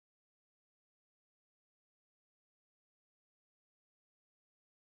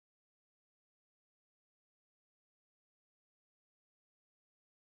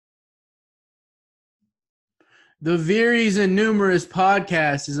The Veeries and Numerous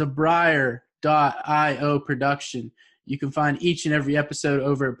podcast is a Briar.io production. You can find each and every episode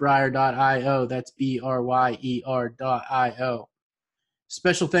over at Briar.io. That's BRYER.io.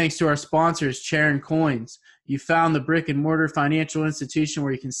 Special thanks to our sponsors, Charon Coins. You found the brick and mortar financial institution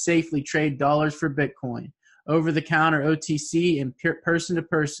where you can safely trade dollars for Bitcoin. Over the counter, OTC, and person to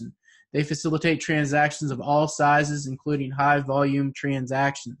person. They facilitate transactions of all sizes, including high volume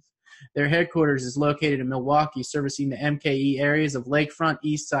transactions. Their headquarters is located in Milwaukee, servicing the MKE areas of Lakefront,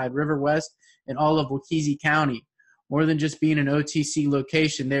 Eastside, River West, and all of Waukeesee County. More than just being an OTC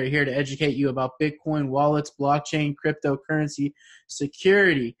location, they're here to educate you about Bitcoin, wallets, blockchain, cryptocurrency,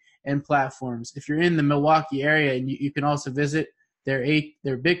 security, and platforms. If you're in the Milwaukee area, and you can also visit their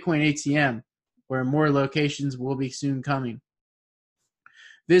Bitcoin ATM, where more locations will be soon coming.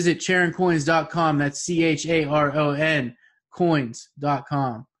 Visit CharonCoins.com. That's CHARON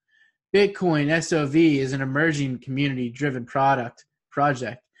coins.com. Bitcoin SOV is an emerging community-driven project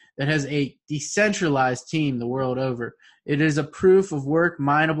that has a decentralized team the world over. It is a proof of work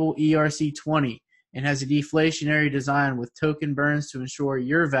mineable ERC20 and has a deflationary design with token burns to ensure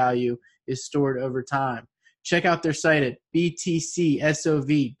your value is stored over time. Check out their site at btcsov.com.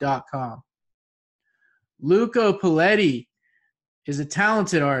 Luca Paletti is a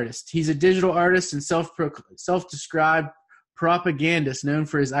talented artist. He's a digital artist and self-described propagandist known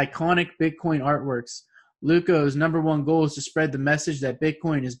for his iconic Bitcoin artworks. Luca's #1 goal is to spread the message that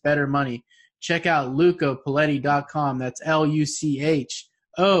Bitcoin is better money. Check out lucapaletti.com. That's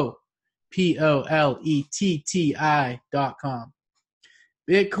LucoPolletti.com.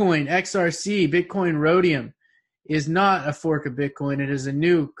 Bitcoin XRC, Bitcoin Rhodium, is not a fork of Bitcoin. It is a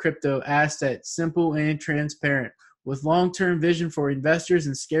new crypto asset, simple and transparent, with long-term vision for investors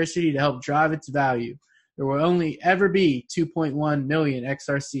and scarcity to help drive its value. There will only ever be 2.1 million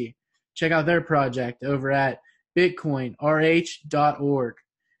XRC. Check out their project over at bitcoinrh.org.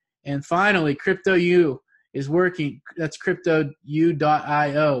 And finally, CryptoU is working, that's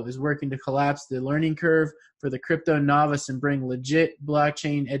CryptoU.io, is working to collapse the learning curve for the crypto novice and bring legit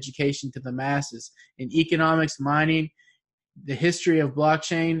blockchain education to the masses in economics, mining, the history of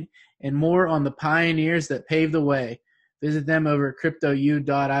blockchain, and more on the pioneers that paved the way. Visit them over at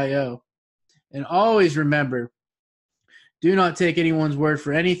CryptoU.io. And always remember, do not take anyone's word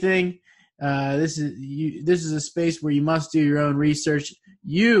for anything. This is a space where you must do your own research.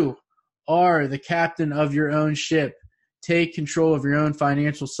 You are the captain of your own ship. Take control of your own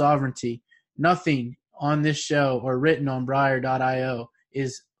financial sovereignty. Nothing on this show or written on Briar.io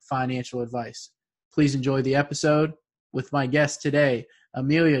is financial advice. Please enjoy the episode with my guest today,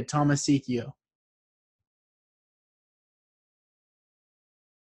 Amelia Tomasicchio.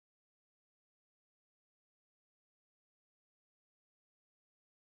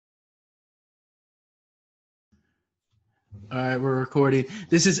 All right, we're recording.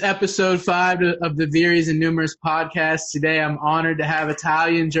 This is episode 5 of the Veeries and Numerous podcast. Today, I'm honored to have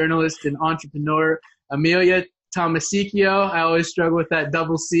Italian journalist and entrepreneur Amelia Tomasicchio. I always struggle with that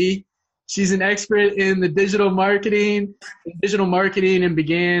double C. She's an expert in the digital marketing and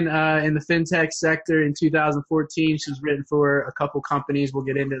began in the fintech sector in 2014. She's written for a couple companies. We'll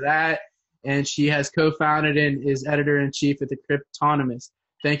get into that. And she has co-founded and is editor-in-chief at the Cryptonomist.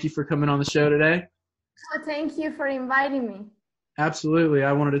 Thank you for coming on the show today. Well, thank you for inviting me. Absolutely.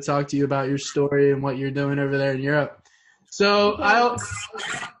 I wanted to talk to you about your story and what you're doing over there in Europe. So I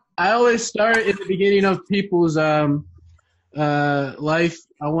always start at the beginning of people's life.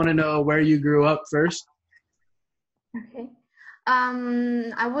 I want to know where you grew up first. Okay.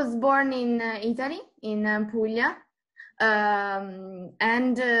 I was born in Italy, in Puglia.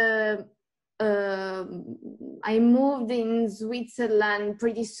 I moved in Switzerland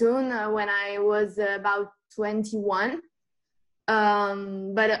pretty soon when I was about 21.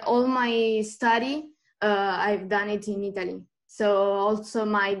 But all my study, I've done it in Italy. So also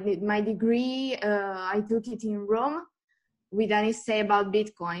my degree, I took it in Rome with an essay about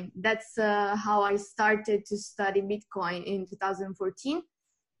Bitcoin. That's how I started to study Bitcoin in 2014,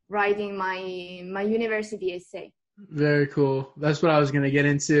 writing my university essay. Very cool. That's what I was going to get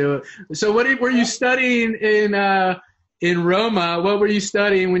into. So were you studying in Roma? What were you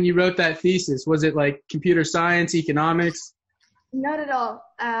studying when you wrote that thesis? Was it like computer science, economics? Not at all.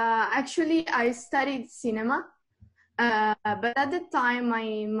 Actually, I studied cinema. But at the time,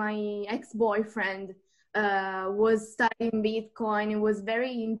 my ex-boyfriend was studying Bitcoin. He was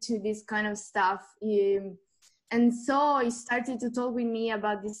very into this kind of stuff. And so he started to talk with me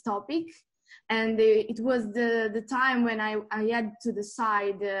about this topic. And it was the time when I had to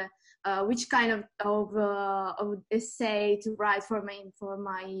decide which kind of essay to write for my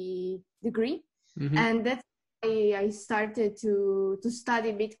degree. Mm-hmm. And that's I started to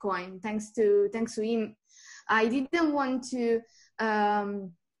study Bitcoin. Thanks to him. I didn't want to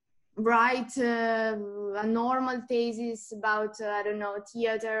write a normal thesis about I don't know,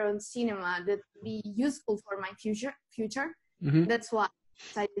 theater or cinema that would be useful for my future. Mm-hmm. That's why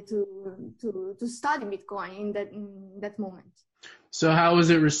I decided to study Bitcoin in that moment. So how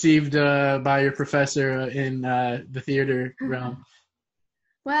was it received by your professor in the theater realm?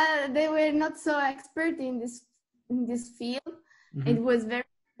 Well, they were not so expert in this field. Mm-hmm. It was very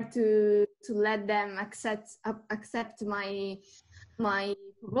hard to let them accept my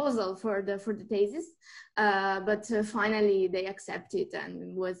proposal for the thesis, but finally they accepted, and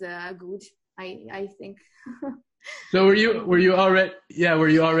it was good. I think. So were you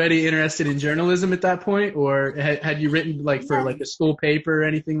already interested in journalism at that point, or had you written like for like a school paper or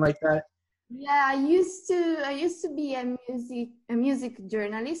anything like that? Yeah, I used to be a music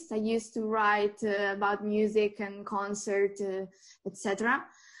journalist. I used to write about music and concert, etc.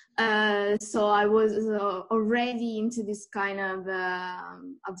 So I was already into this kind of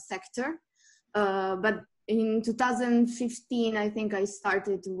sector. But in 2015, I think I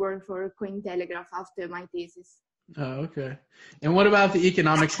started to work for Cointelegraph after my thesis. Oh, okay. And what about the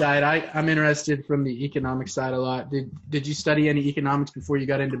economic side? I'm interested from the economic side a lot. Did you study any economics before you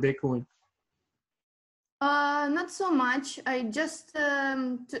got into Bitcoin? Not so much. I just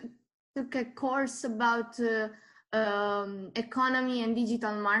took a course about economy and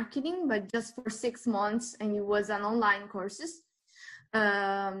digital marketing, but just for 6 months, and it was an online courses.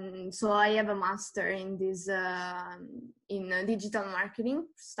 So I have a master in this in digital marketing,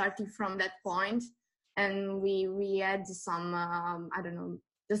 starting from that point, and we had some I don't know,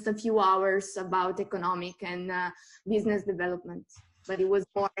 just a few hours about economic and business development, but it was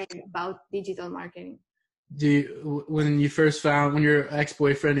more about digital marketing. When your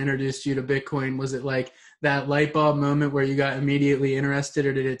ex-boyfriend introduced you to Bitcoin, was it like that light bulb moment where you got immediately interested,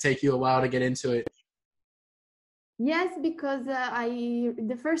 or did it take you a while to get into it? Yes, because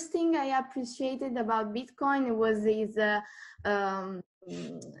the first thing I appreciated about Bitcoin was how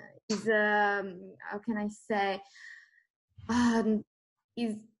can I say,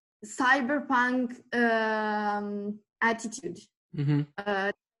 is cyberpunk attitude. Mm-hmm.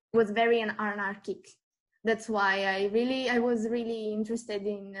 Was very anarchic. That's why I was really interested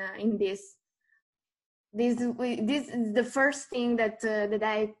in this. This is the first thing that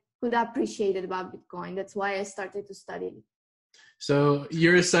I could appreciate about Bitcoin. That's why I started to study it. So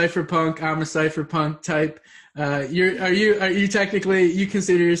you're a cypherpunk. I'm a cypherpunk type. Are you technically, you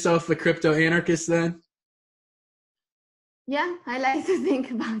consider yourself a crypto anarchist then? Yeah, I like to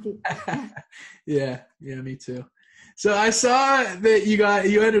think about it. Yeah, me too. So I saw that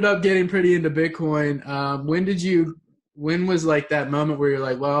you ended up getting pretty into Bitcoin. When was like that moment where you're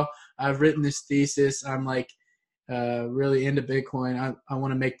like, well, I've written this thesis. I'm like really into Bitcoin. I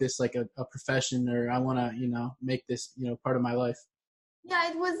want to make this like a profession, or I want to, make this, part of my life.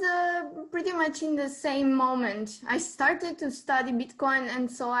 Yeah, it was pretty much in the same moment. I started to study Bitcoin, and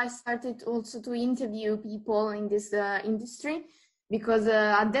so I started also to interview people in this industry, because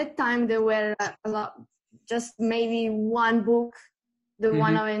at that time there were a lot, just maybe one book, the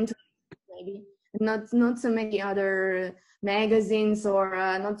one I went to, maybe not so many other magazines, or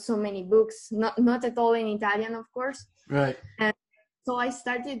not so many books, not at all in Italian, of course. Right. And so I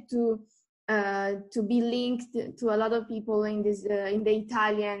started to be linked to a lot of people in this in the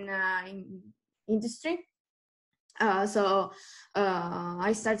Italian industry. So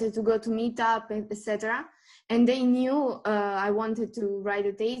I started to go to Meetup, etc. And they knew I wanted to write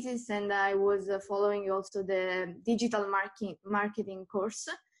a thesis, and I was following also the digital marketing course.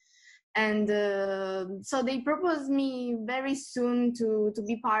 And so they proposed me very soon to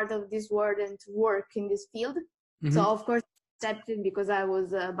be part of this world and to work in this field. Mm-hmm. So of course accepted, because I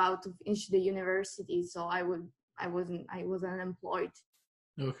was about to finish the university, so I was unemployed.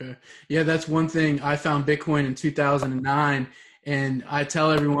 Okay. Yeah, that's one thing. I found Bitcoin in 2009, and I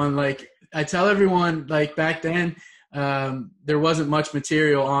tell everyone like back then there wasn't much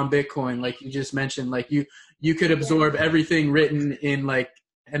material on Bitcoin, like you just mentioned. Like you could absorb everything written in like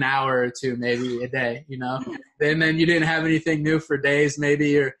an hour or two, maybe a day, and then you didn't have anything new for days,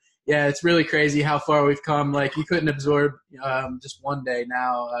 maybe. Or yeah, it's really crazy how far we've come. Like you couldn't absorb just one day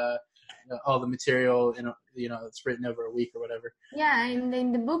now all the material it's written over a week or whatever. Yeah,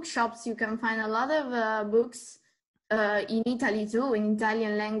 in the bookshops you can find a lot of books in Italy too, in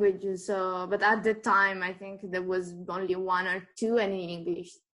Italian language. So, but at the time I think there was only one or two, and in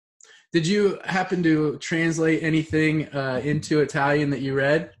English. Did you happen to translate anything into Italian that you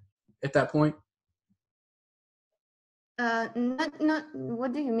read at that point? Not.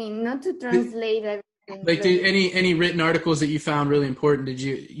 What do you mean? Not to translate everything Like, did any written articles that you found really important? Did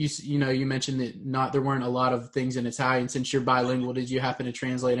you mentioned that there weren't a lot of things in Italian. Since you're bilingual, did you happen to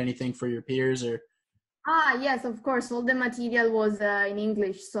translate anything for your peers or? Yes, of course. All the material was in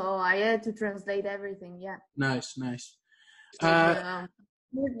English, so I had to translate everything. Yeah. Nice. It was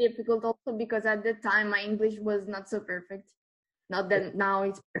more difficult also because at the time my English was not so perfect. Not that now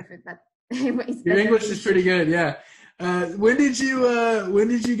it's perfect, but it's Your English is pretty good, yeah. When did you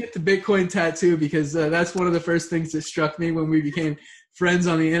get the Bitcoin tattoo? Because that's one of the first things that struck me when we became friends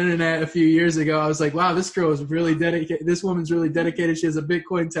on the internet a few years ago. I was like, wow, this girl is really dedicated. This woman's really dedicated. She has a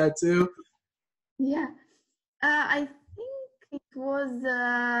Bitcoin tattoo. Yeah. I think it was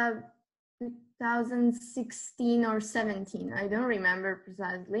 2016 or 17. I don't remember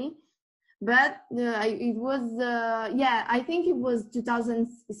precisely. But it was, I think it was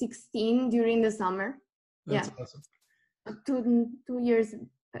 2016 during the summer. That's awesome. 2 years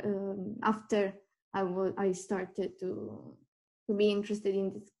after I started to be interested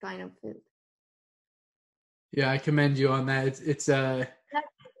in this kind of field. Yeah, I commend you on that. It's That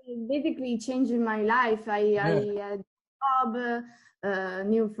basically changed my life. I had a job,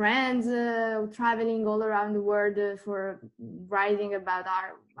 new friends, traveling all around the world for writing about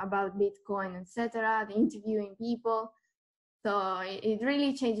Bitcoin, etc., interviewing people. So it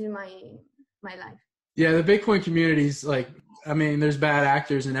really changed my life. Yeah, the Bitcoin community is there's bad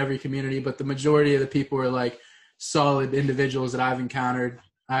actors in every community, but the majority of the people are like solid individuals that I've encountered.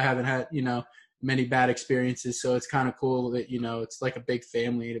 I haven't had, many bad experiences, so it's kind of cool that, it's like a big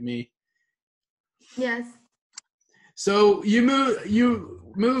family to me. Yes. So you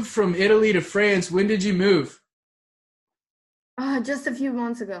moved from Italy to France. When did you move? Just a few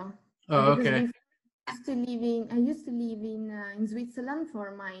months ago. Oh, okay. I used to live in Switzerland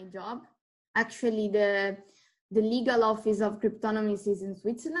for my job. Actually, the legal office of Cryptonomics is in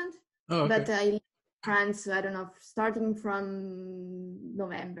Switzerland. Oh, okay. But I live in France, I don't know, starting from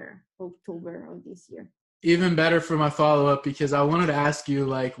October of this year. Even better for my follow-up, because I wanted to ask you,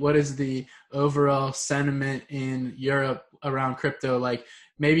 what is the overall sentiment in Europe around crypto? Like,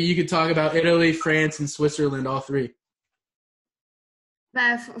 maybe you could talk about Italy, France, and Switzerland, all three.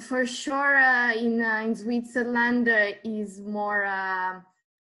 But for sure, in Switzerland is more.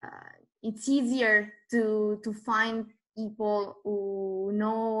 It's easier to find people who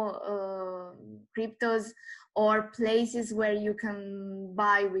know cryptos, or places where you can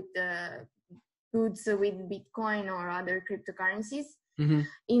buy with the goods with Bitcoin or other cryptocurrencies. Mm-hmm.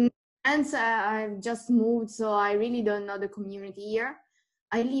 In France, I've just moved, so I really don't know the community here.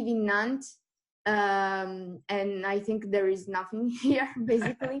 I live in Nantes, and I think there is nothing here,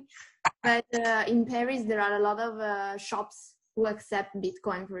 basically. But in Paris, there are a lot of shops who accept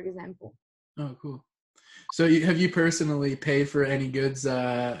Bitcoin, for example. Oh, cool. So have you personally paid for any goods,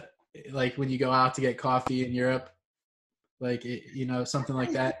 like when you go out to get coffee in Europe? Like, something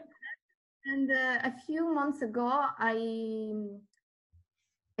like that? And a few months ago, I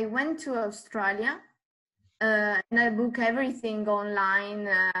went to Australia, and I booked everything online,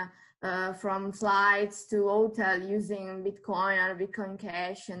 from flights to hotel, using Bitcoin or Bitcoin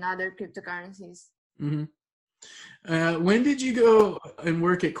Cash and other cryptocurrencies. Mm-hmm. When did you go and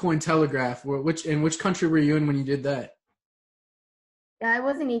work at Cointelegraph? Which country were you in when you did that? Yeah, I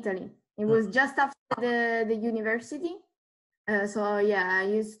was in Italy. It was just after the university. So yeah, I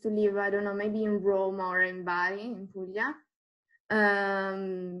used to live, I don't know, maybe in Rome or in Bari, in Puglia.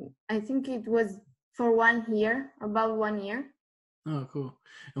 I think it was for 1 year, about 1 year. Oh, cool.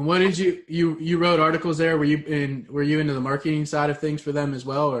 And what did you wrote articles there? Were you into the marketing side of things for them as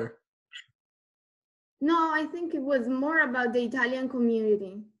well, or? No, I think it was more about the Italian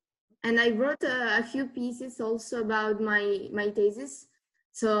community. And I wrote a few pieces also about my thesis.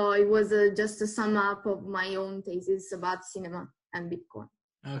 So it was just a sum up of my own thesis about cinema and Bitcoin.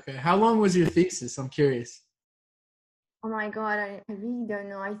 Okay. How long was your thesis? I'm curious. Oh my God, I really don't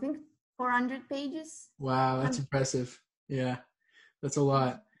know. I think 400 pages. Wow, that's impressive. Yeah, that's a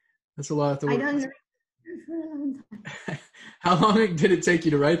lot. That's a lot to work. I don't know. For a long time. How long did it take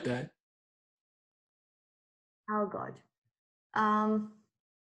you to write that? Oh God. I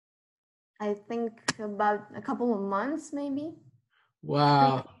think about a couple of months, maybe.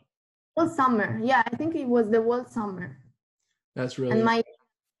 Wow. Whole summer. Yeah, I think it was the whole summer. That's really. And my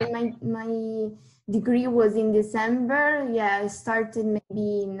degree was in December. Yeah, I started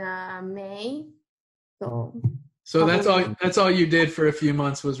maybe in May. So that's all you did for a few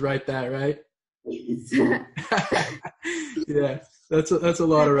months was write that, right? Yeah, that's a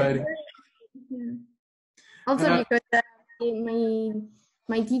lot of writing. Yeah. Also because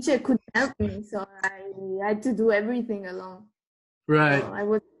my teacher couldn't help me, so I had to do everything alone. Right.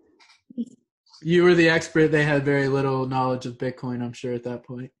 So You were the expert. They had very little knowledge of Bitcoin, I'm sure, at that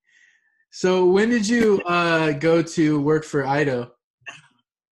point. So when did you go to work for IDO?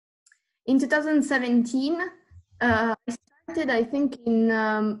 In 2017, I started, I think, in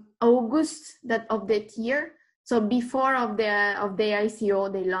August of that year. So before of the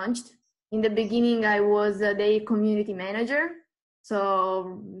ICO they launched. In the beginning, I was the community manager.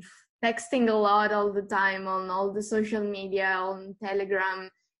 So texting a lot all the time on all the social media, on Telegram,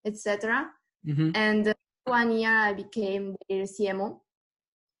 etc. Mm-hmm. And 1 year I became their CMO.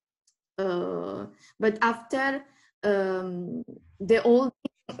 But after the old,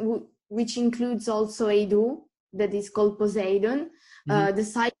 which includes also Edu, that is called Poseidon,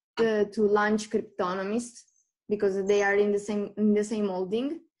 decided to launch Cryptonomist because they are in the same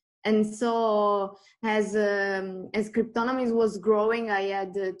holding. And so as Cryptonomist was growing, I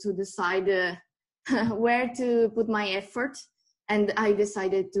had to decide where to put my effort. And I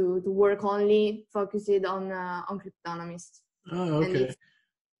decided to work only focused on Cryptonomist. Oh, okay.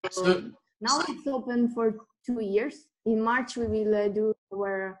 So now it's open for 2 years. In March, we will do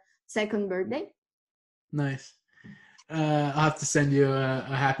our second birthday. Nice. I'll have to send you a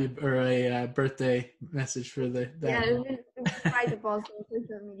happy or a birthday message for that. Yeah, we'll try to post on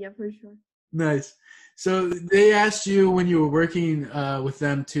social media for sure. Nice. So they asked you when you were working with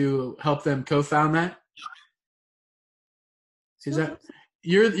them to help them co-found that? Is that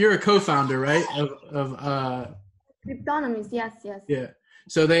you're a co-founder, right? Of Cryptonomist, yes. Yeah.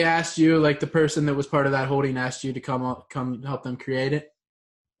 So they asked you, like the person that was part of that holding asked you to come help them create it?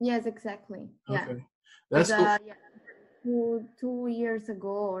 Yes, exactly. Yeah. Okay. That's cool. Yeah, 2 years ago,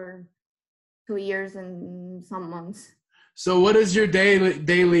 or 2 years and some months. So what does your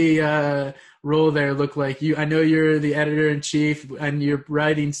daily role there look like? I know you're the editor in chief and you're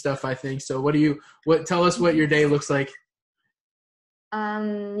writing stuff, I think. So tell us what your day looks like.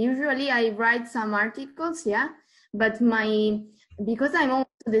 Usually I write some articles, yeah, but because I'm also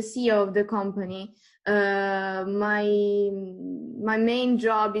the CEO of the company, my main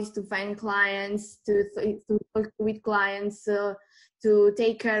job is to find clients, to talk with clients, to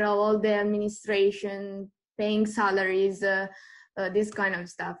take care of all the administration, paying salaries, this kind of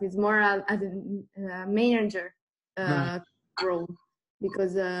stuff. It's more a manager role.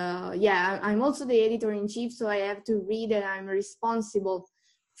 Because I'm also the editor-in-chief, so I have to read, and I'm responsible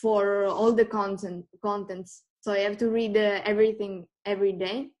for all the contents. So I have to read everything every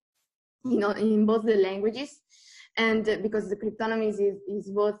day, in both the languages, and because the Cryptonomist is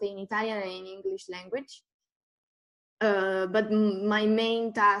both in Italian and in English language. But my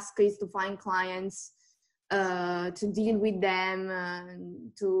main task is to find clients, to deal with them,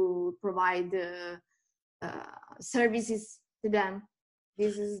 to provide services to them.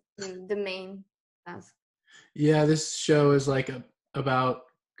 This is the main task. Yeah, this show is like about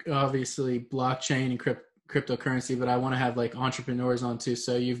obviously blockchain and cryptocurrency, but I want to have like entrepreneurs on too.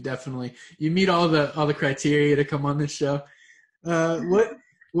 So you meet all the criteria to come on this show.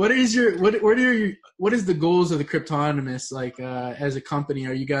 What is the goals of the Cryptonomist like as a company?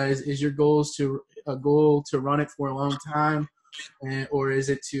 Is your goals a goal to run it for a long time, or is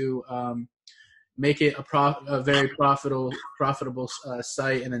it to make it a very profitable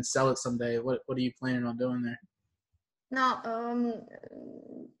site and then sell it someday? What are you planning on doing there? No,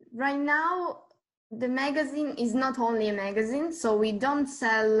 right now the magazine is not only a magazine, so we don't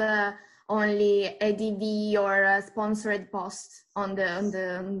sell only a DD or a sponsored post on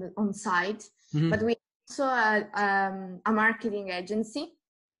site, but we also a marketing agency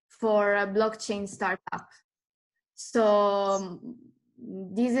for a blockchain startup. So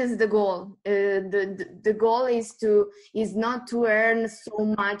this is the goal. The goal is not to earn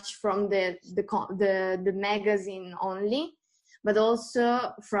so much from the magazine only, but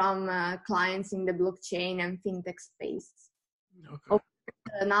also from clients in the blockchain and fintech space. Okay.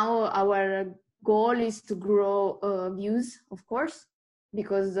 Now our goal is to grow views, of course,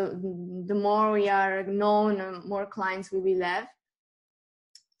 because the more we are known, more clients we will have.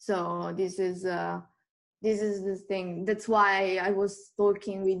 So this is the thing. That's why I was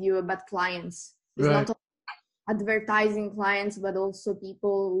talking with you about clients. It's right. Not only advertising clients, but also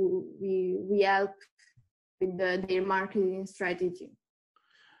people we help with their marketing strategy.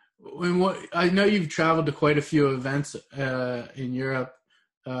 And I know you've traveled to quite a few events in Europe.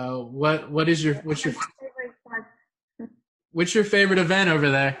 What's your favorite event over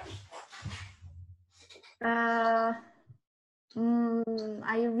there?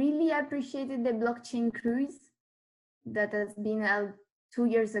 I really appreciated the blockchain cruise that has been held 2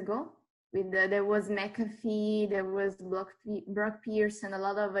 years ago. There was McAfee, there was Brock Pierce, and a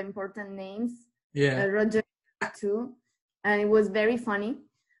lot of important names. Yeah. Roger too, and it was very funny.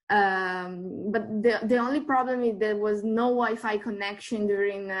 But the only problem is there was no Wi-Fi connection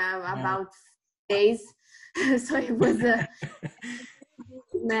during about days. So it was a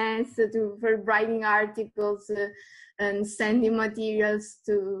mess for writing articles and sending materials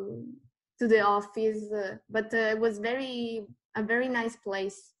to the office. But it was a very nice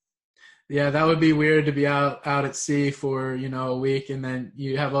place. Yeah, that would be weird to be out at sea for, a week, and then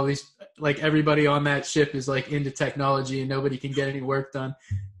you have all these, like, everybody on that ship is like into technology and nobody can get any work done.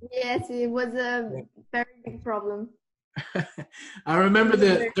 Yes, it was a very big problem. I remember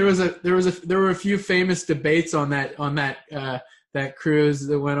that there were a few famous debates on that cruise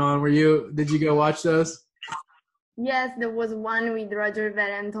that went on. Did you go watch those? Yes, there was one with Roger Ver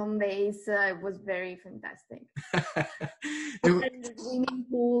and Tom Bass. It was very fantastic. And the swimming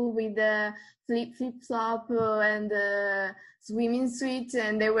pool with the flip-flop and the swimming suit,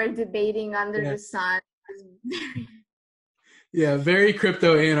 and they were debating under the sun. It was yeah, very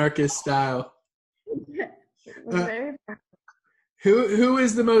crypto anarchist style. it was very fun. Who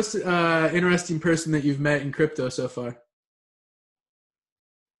is the most interesting person that you've met in crypto so far?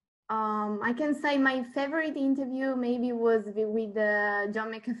 I can say my favorite interview maybe was with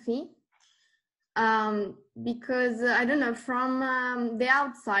John McAfee, because I don't know, from the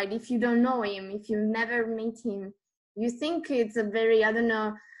outside, if you don't know him, if you never meet him, you think it's a very, I don't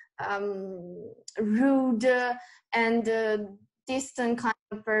know, rude and distant kind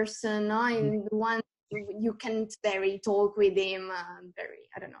of person, and one you can't very talk with him,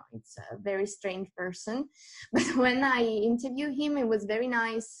 I don't know, it's a very strange person. But when I interviewed him, it was very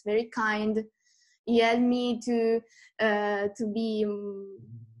nice, very kind. He helped me to be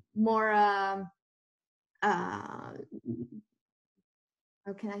more how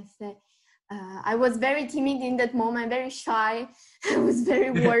can I say, I was very timid in that moment, very shy. I was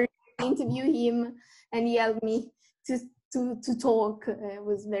very worried to interview him, and he helped me to talk. It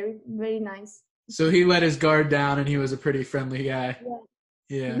was very, very nice. So he let his guard down, and he was a pretty friendly guy.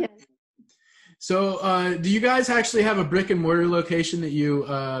 Yeah. Yes. So do you guys actually have a brick and mortar location that you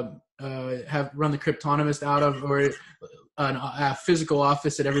have run the Cryptonomist out of, or a physical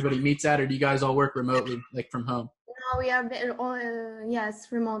office that everybody meets at, or do you guys all work remotely, like from home? No, we are yes,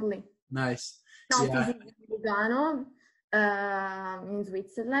 remotely. Nice. Office in Lugano, in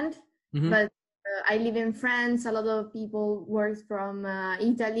Switzerland, but I live in France. A lot of people work from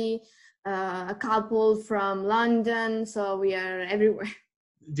Italy, a couple from London, so we are everywhere.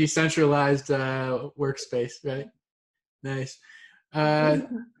 Decentralized workspace, right? Nice.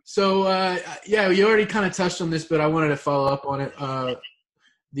 So yeah, you already kind of touched on this, but I wanted to follow up on it.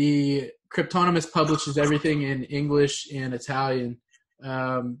 The Cryptonomist publishes everything in English and Italian.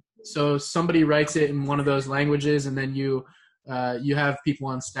 So somebody writes it in one of those languages, and then you have people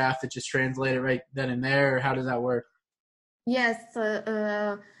on staff that just translate it right then and there, or how does that work? Yes,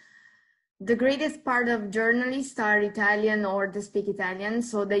 the greatest part of journalists are Italian or they speak Italian,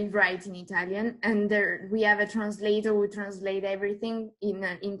 so they write in Italian, and we have a translator who translate everything in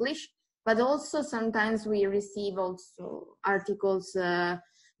English, but also sometimes we receive also articles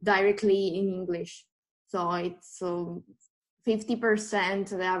directly in English. So it's 50%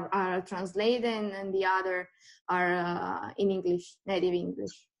 that are translated and the other are in English, native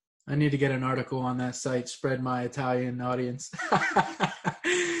English. I need to get an article on that site, spread my Italian audience.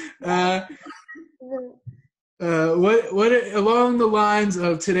 What along the lines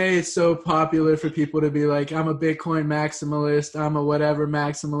of today, it's so popular for people to be like, I'm a Bitcoin maximalist, I'm a whatever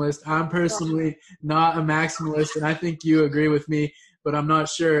maximalist. I'm personally not a maximalist, and I think you agree with me, but I'm not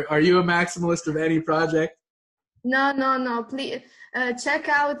sure. Are you a maximalist of any project? No. Please check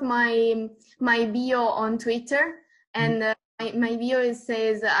out my bio on Twitter, and my bio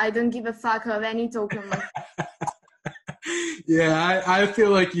says I don't give a fuck of any token. Yeah, I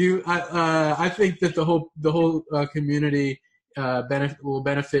feel like you. I think that the whole community will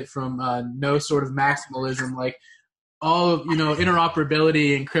benefit from no sort of maximalism, like all of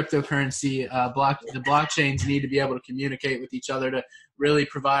interoperability and cryptocurrency. The blockchains need to be able to communicate with each other to really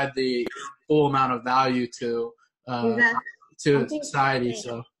provide the full amount of value to society.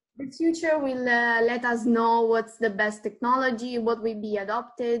 So the future will let us know what's the best technology, what will be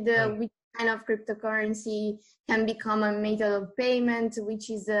adopted, which kind of cryptocurrency can become a method of payment, which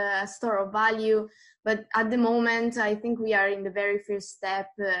is a store of value. But at the moment, I think we are in the very first step,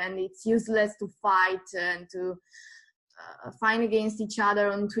 and it's useless to fight and to fight against each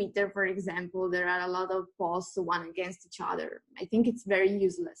other on Twitter, for example. There are a lot of posts one against each other. I think it's very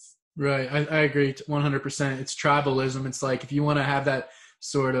useless. Right. I agree 100%. It's tribalism. It's like, if you want to have that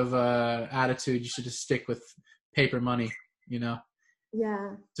sort of attitude, you should just stick with paper money, Yeah.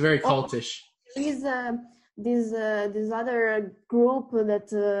 It's very cultish. There is this other group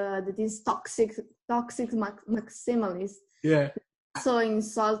that is toxic maximalist. Yeah. So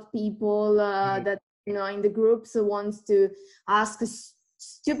insult people that in the groups wants to ask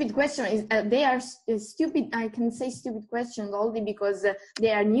stupid questions. They are stupid. I can say stupid questions only because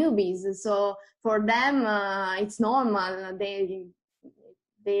they are newbies. So for them, it's normal.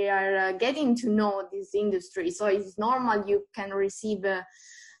 They are getting to know this industry, so it's normal you can receive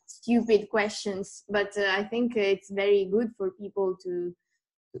stupid questions. But I think it's very good for people to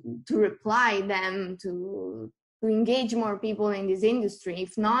reply them, to engage more people in this industry.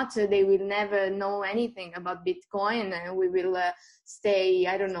 If not, they will never know anything about Bitcoin, and we will stay,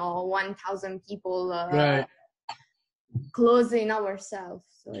 I don't know, 1,000 people Right. closing ourselves.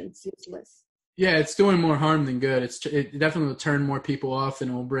 So it's useless. Yeah, it's doing more harm than good. It definitely will turn more people off than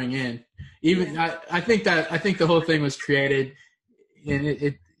it will bring in. Even I think the whole thing was created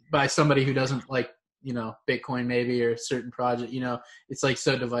it by somebody who doesn't like Bitcoin maybe, or a certain project. It's like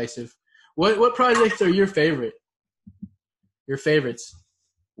so divisive. What projects are your favorite? Your favorites?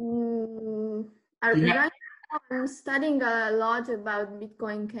 Right now I'm studying a lot about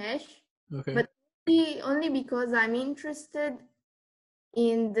Bitcoin Cash, okay, but only because I'm interested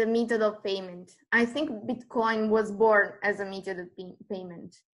in the method of payment. I think Bitcoin was born as a method of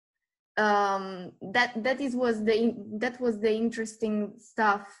payment. That was the interesting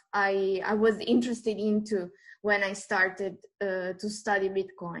stuff I was interested into when I started to study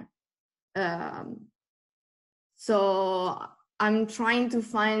Bitcoin. So I'm trying to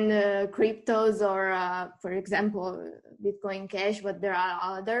find cryptos or, for example, Bitcoin Cash, but there are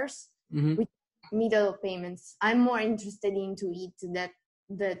others with method of payments. I'm more interested into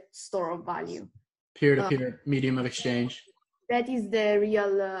that store of value. Peer-to-peer medium of exchange. That is the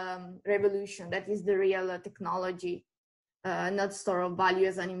real revolution. That is the real technology, not store of value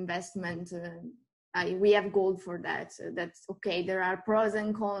as an investment. We have gold for that. That's okay. There are pros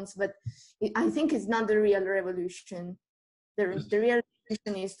and cons, but I think it's not the real revolution. The real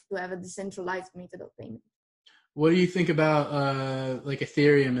revolution is to have a decentralized method of payment. What do you think about like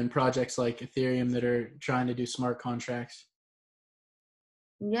Ethereum and projects like Ethereum that are trying to do smart contracts?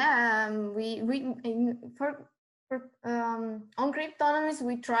 Yeah, on Cryptonomist,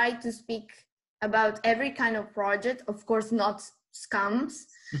 we try to speak about every kind of project. Of course, not scams,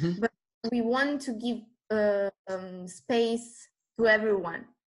 but we want to give space to everyone,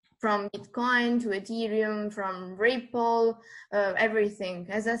 from Bitcoin to Ethereum, from Ripple, everything.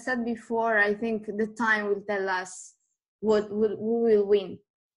 As I said before, I think the time will tell us who will win.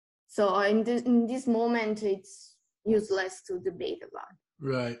 So in this moment, it's useless to debate about.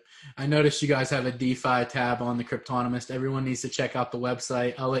 Right. I noticed you guys have a DeFi tab on the Cryptonomist. Everyone needs to check out the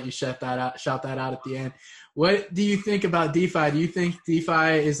website. I'll let you shout that out at the end. What do you think about DeFi? Do you think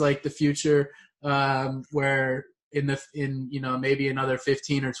DeFi is like the future, where in maybe another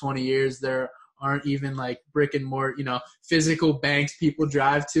 15 or 20 years there aren't even like brick and mortar, physical banks people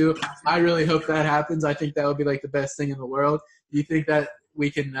drive to? I really hope that happens. I think that would be like the best thing in the world. Do you think that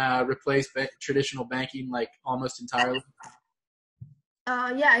we can replace traditional banking like almost entirely?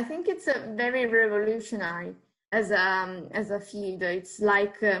 Yeah, I think it's a very revolutionary as a field. It's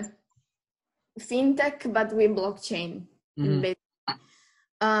like fintech, but with blockchain. And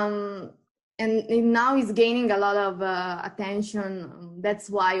now it's gaining a lot of attention. That's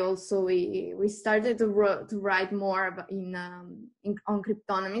why also we started to write more about on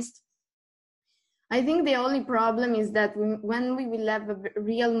Cryptonomist. I think the only problem is that when we will have a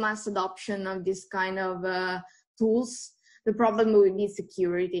real mass adoption of this kind of tools, the problem will be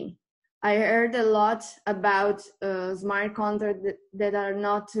security. I heard a lot about smart contracts that are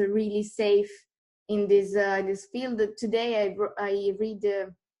not really safe in this field. Today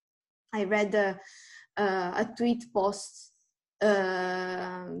I read a tweet post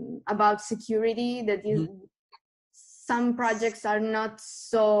about security that is some projects are not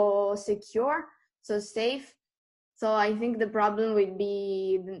so secure, so safe. So I think the problem will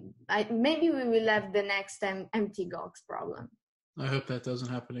be, maybe we will have the next empty GOX problem. I hope that doesn't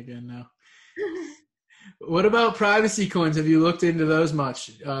happen again now. What about privacy coins? Have you looked into those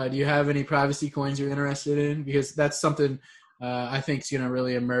much? Do you have any privacy coins you're interested in? Because that's something I think is going to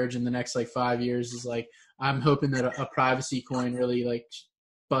really emerge in the next 5 years. Is I'm hoping that a privacy coin really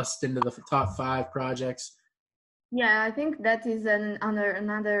busts into the top 5 projects. Yeah, I think that is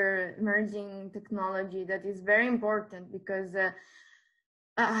another emerging technology that is very important, because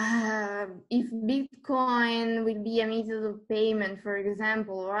if Bitcoin will be a method of payment, for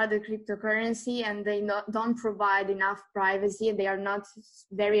example, or other cryptocurrency, and they don't provide enough privacy, they are not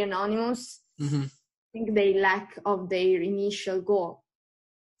very anonymous, I think they lack of their initial goal.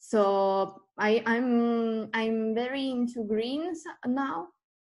 So I'm very into greens now.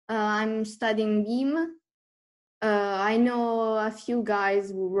 I'm studying BEAM. I know a few guys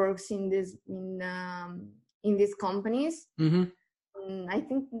who works in these companies. Mm-hmm. I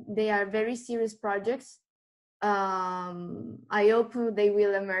think they are very serious projects. I hope they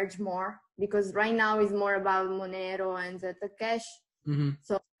will emerge more, because right now it's more about Monero and Zcash. Mm-hmm.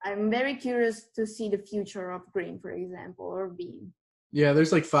 So I'm very curious to see the future of Green, for example, or Beam. Yeah,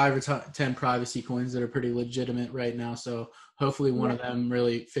 there's like 5 or 10 privacy coins that are pretty legitimate right now. So hopefully one of them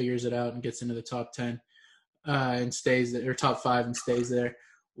really figures it out and gets into the top 10 and stays there, or top 5 and stays there.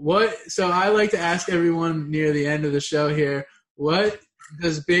 So I like to ask everyone near the end of the show here, what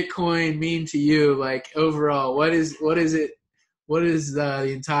does Bitcoin mean to you? Like overall, what is it? What is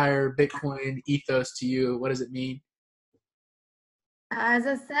the entire Bitcoin ethos to you? What does it mean? As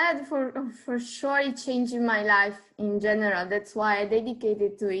I said, for sure, it changed my life in general. That's why I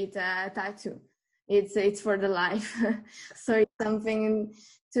dedicated to it a tattoo. It's for the life. So it's something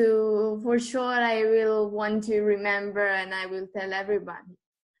for sure I will want to remember, and I will tell everybody.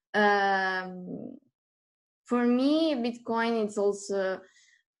 For me, Bitcoin, it's also,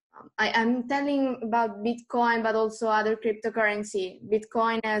 I'm telling about Bitcoin, but also other cryptocurrency.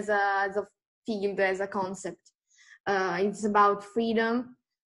 Bitcoin as a field, as a concept. It's about freedom,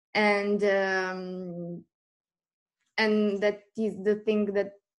 and that is the thing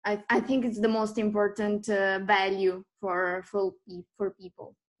that I think it's the most important value for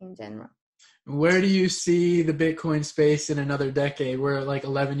people in general. Where do you see the Bitcoin space in another decade? We're like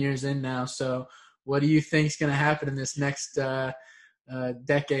 11 years in now, so what do you think is going to happen in this next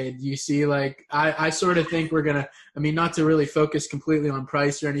decade? You see, like, I sort of think we're gonna, I mean, not to really focus completely on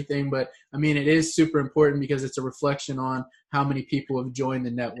price or anything, but I mean, it is super important because it's a reflection on how many people have joined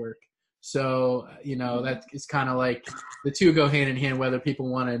the network. So, you know, that it's kind of like the two go hand in hand, whether people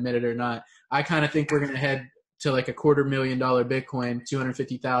want to admit it or not. I kind of think we're going to head to like a $250,000 Bitcoin,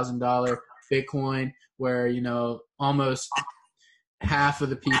 $250,000 Bitcoin, where, you know, almost half of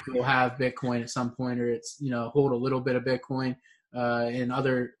the people have Bitcoin at some point, or it's, you know, hold a little bit of Bitcoin and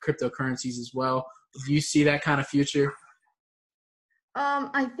other cryptocurrencies as well. Do you see that kind of future?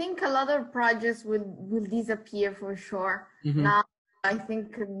 I think a lot of projects will disappear for sure. Mm-hmm. Now, I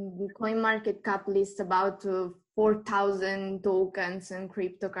think CoinMarketCap lists about 4,000 tokens and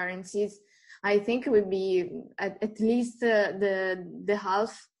cryptocurrencies. I think it would be at least the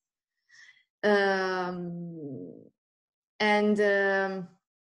half.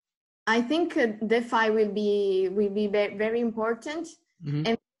 I think DeFi will be very important, Mm-hmm.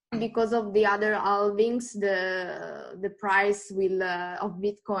 and because of the other halvings, the price of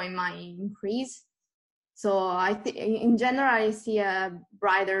Bitcoin might increase. So I think in general I see a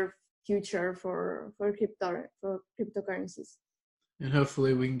brighter future for cryptocurrencies. And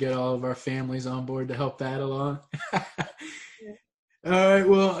hopefully we can get all of our families on board to help that along. Yeah. All right.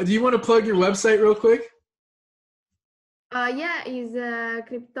 Well, do you want to plug your website real quick? Yeah, it's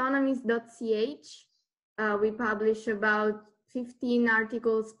cryptonomist.ch. We publish about 15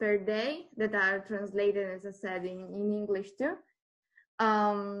 articles per day that are translated, as I said, in English too.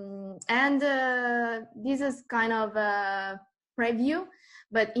 This is kind of a preview,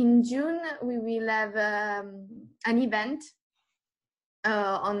 but in June we will have an event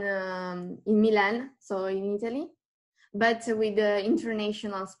in Milan, so in Italy, but with the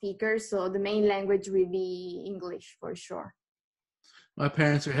international speakers, so the main language will be English for sure. My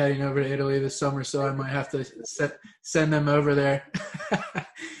parents are heading over to Italy this summer, so I might have to send them over there.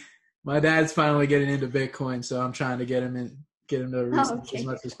 My dad's finally getting into Bitcoin, so I'm trying to get him to research as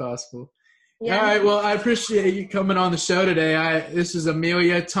much as possible. Yeah. All right. Well, I appreciate you coming on the show today. This is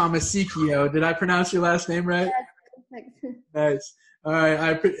Amelia Tomasicchio. Did I pronounce your last name right? Yes. Nice. All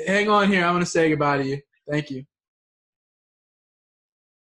right. Hang on here. I want to say goodbye to you. Thank you.